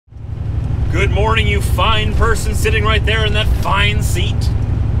Good morning, you fine person sitting right there in that fine seat.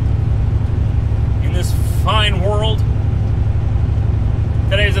 In this fine world.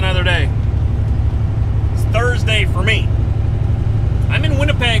 Today's another day. It's Thursday for me. I'm in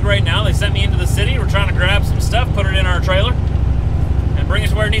Winnipeg right now. They sent me into the city. We're trying to grab some stuff, put it in our trailer, and bring it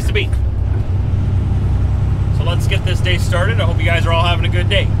to where it needs to be. So let's get this day started. I hope you guys are all having a good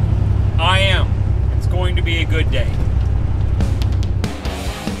day. I am. It's going to be a good day.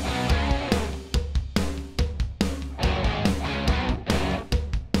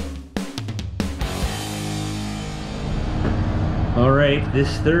 Alright,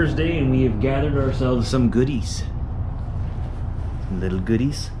 this Thursday, and we have gathered ourselves some goodies. Some little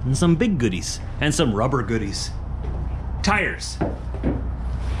goodies, and some big goodies, and some rubber goodies. Tires.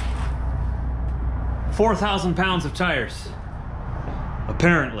 4,000 pounds of tires.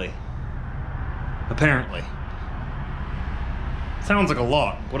 Apparently. Sounds like a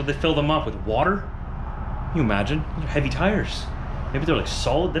lot. What did they fill them up with? Water? Can you imagine? Those are heavy tires. Maybe they're like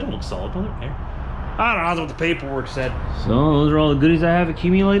solid. They don't look solid, don't they? I don't know, that's what the paperwork said. So those are all the goodies I have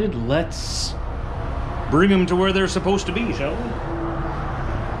accumulated. Let's bring them to where they're supposed to be, shall we?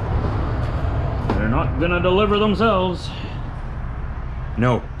 They're not gonna deliver themselves.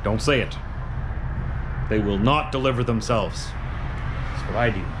 No, don't say it. They will not deliver themselves. That's what I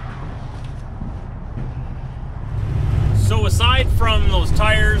do. So aside from those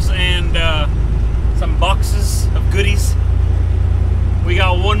tires and some boxes of goodies, we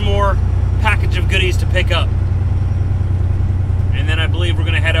got one more package of goodies to pick up. And then I believe we're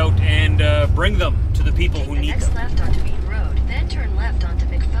going to head out and bring them to the people who need them. Next left onto Bean Road, then turn left onto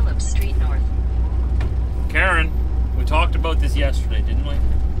McPhillips Street North. Karen, we talked about this yesterday, didn't we?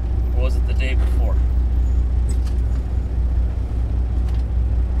 Or was it the day before?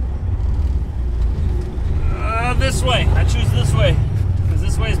 This way. I choose this way. Because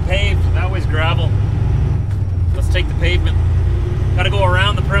this way is paved, that way's gravel. Let's take the pavement. Gotta go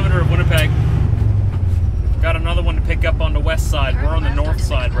around the perimeter of Winnipeg. Got another one to pick up on the west side. We're on the north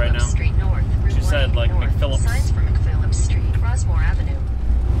side right now. She said, like, McPhillips. Signs for McPhillips Street, Rossmore Avenue.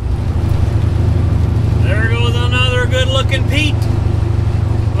 There goes another good-looking Pete.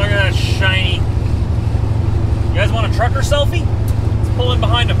 Look at that shiny. You guys want a trucker selfie? Let's pull in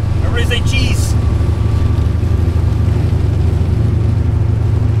behind him. Everybody say cheese.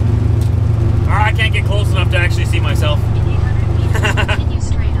 I can't get close enough to actually see myself.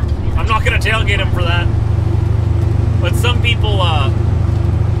 I'm not gonna tailgate him for that. But some people,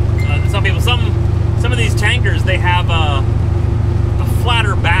 some of these tankers, they have a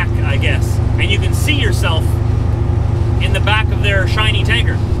flatter back, I guess, and you can see yourself in the back of their shiny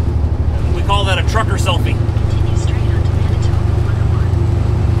tanker. We call that a trucker selfie.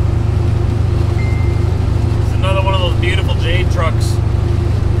 It's another one of those beautiful Jade trucks.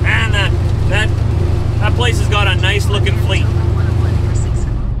 And that place has got a nice looking fleet.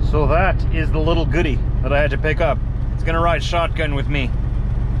 So that is the little goodie that I had to pick up. It's gonna ride shotgun with me.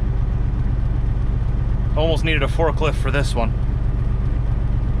 Almost needed a forklift for this one.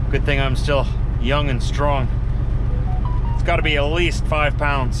 Good thing I'm still young and strong. It's gotta be at least 5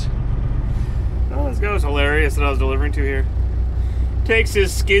 pounds. Oh, this guy was hilarious that I was delivering to here. Takes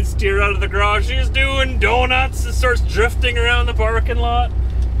his skid steer out of the garage. He's doing donuts and starts drifting around the parking lot.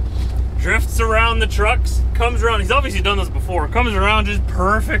 Drifts around the trucks, comes around, he's obviously done this before, comes around just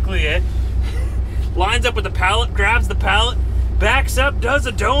perfectly, lines up with the pallet, grabs the pallet, backs up, does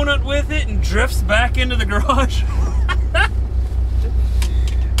a donut with it, and drifts back into the garage.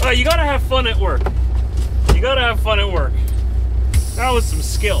 You gotta have fun at work. You gotta have fun at work. That was some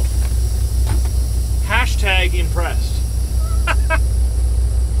skill. Hashtag impressed.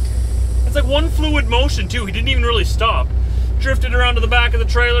 It's like one fluid motion too, he didn't even really stop. Drifted around to the back of the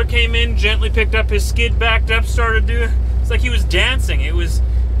trailer, came in, gently picked up his skid, backed up, started doing. It's like he was dancing. It was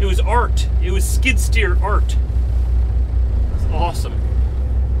art. It was skid steer art. It's awesome.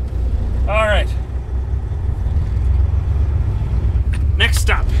 All right. Next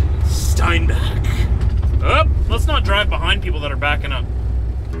stop, Steinbach. Oh, let's not drive behind people that are backing up.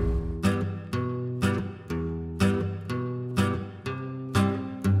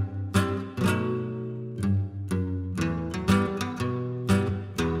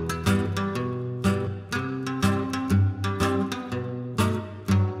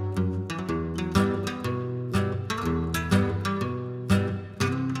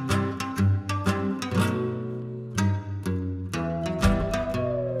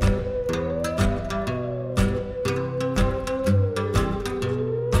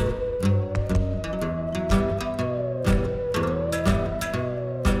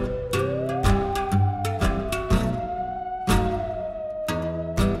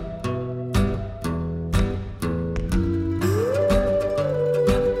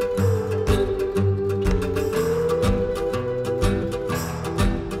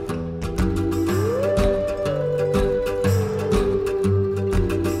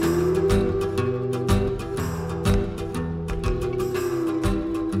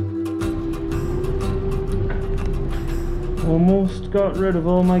 almost got rid of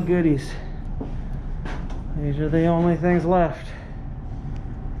all my goodies. These are the only things left.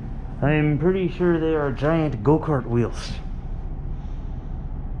 I'm pretty sure they are giant go-kart wheels.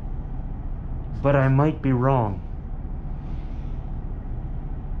 But I might be wrong.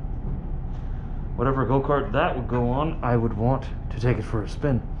 Whatever go-kart that would go on, I would want to take it for a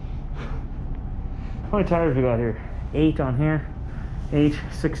spin. How many tires we got here? 8 on here. 8,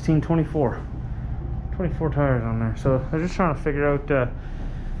 16, 24. 24 tires on there. So I'm just trying to figure out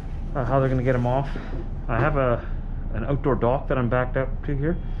how they're going to get them off. I have an outdoor dock that I'm backed up to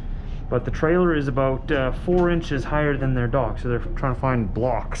here. But the trailer is about 4 inches higher than their dock. So they're trying to find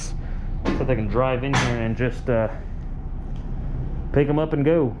blocks so they can drive in here and just pick them up and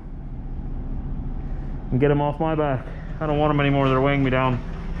go. And get them off my back. I don't want them anymore. They're weighing me down.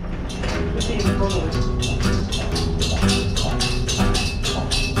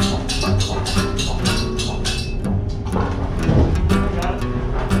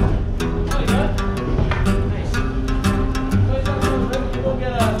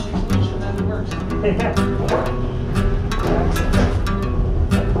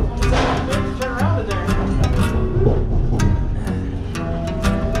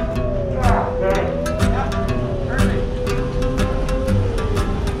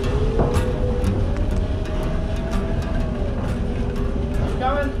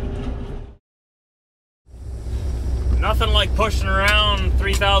 Nothing like pushing around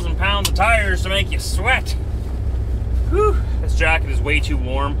 3,000 pounds of tires to make you sweat. Whew. This jacket is way too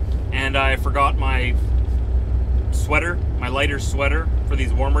warm, and I forgot my sweater, my lighter sweater for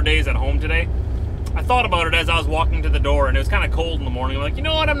these warmer days at home today. I thought about it as I was walking to the door, and it was kind of cold in the morning. I'm like, you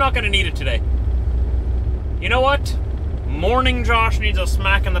know what? I'm not going to need it today. You know what? Morning Josh needs a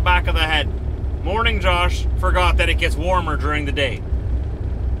smack in the back of the head. Morning Josh forgot that it gets warmer during the day.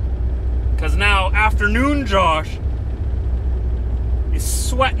 Because now afternoon Josh is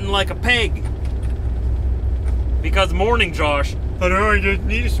sweating like a pig. Because morning Josh thought, oh, I just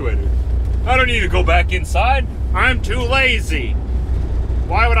need a sweater. I don't need to go back inside. I'm too lazy.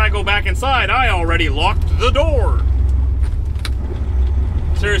 Why would I go back inside? I already locked the door.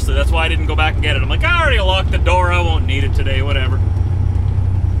 Seriously, that's why I didn't go back and get it. I'm like, I already locked the door. I won't need it today, whatever.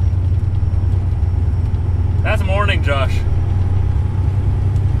 That's morning Josh.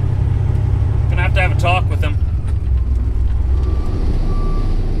 Gonna have to have a talk with him.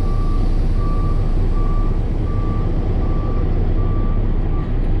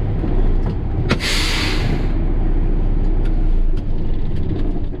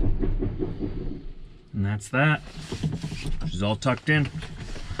 And that's that. She's all tucked in.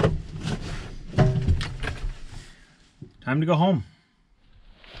 Time to go home.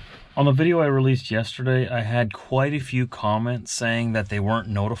 On the video I released yesterday, I had quite a few comments saying that they weren't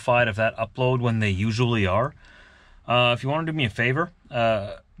notified of that upload when they usually are. If you want to do me a favor,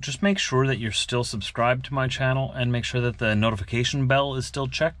 just make sure that you're still subscribed to my channel and make sure that the notification bell is still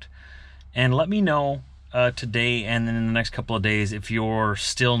checked. And let me know today and then in the next couple of days if you're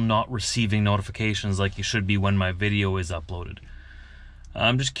still not receiving notifications like you should be when my video is uploaded.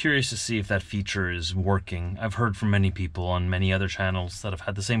 I'm just curious to see if that feature is working. I've heard from many people on many other channels that have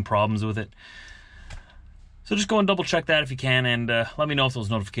had the same problems with it. So just go and double check that if you can, and let me know if those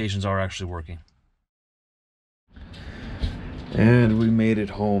notifications are actually working. And we made it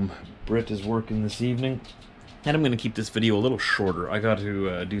home. Britt is working this evening, and I'm going to keep this video a little shorter. I got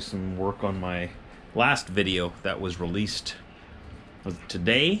to do some work on my last video that was released. Was it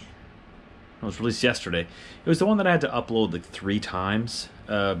today? It was released yesterday. It was the one that I had to upload like 3 times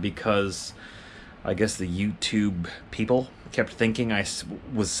because I guess the YouTube people kept thinking I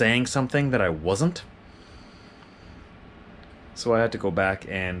was saying something that I wasn't. So I had to go back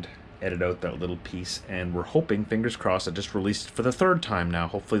and edit out that little piece, and we're hoping, fingers crossed, I just released it for the 3rd time now.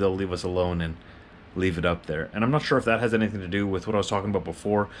 Hopefully they'll leave us alone and leave it up there. And I'm not sure if that has anything to do with what I was talking about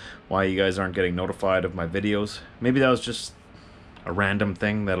before, why you guys aren't getting notified of my videos. Maybe that was just a random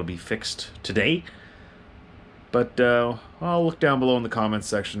thing that'll be fixed today. But I'll look down below in the comments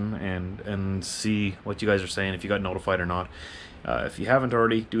section and see what you guys are saying, if you got notified or not. If you haven't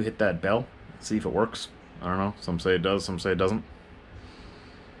already, do hit that bell, see if it works. I don't know, some say it does, some say it doesn't.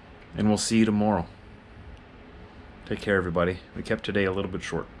 And we'll see you tomorrow. Take care, everybody. We kept today a little bit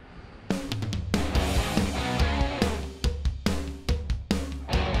short.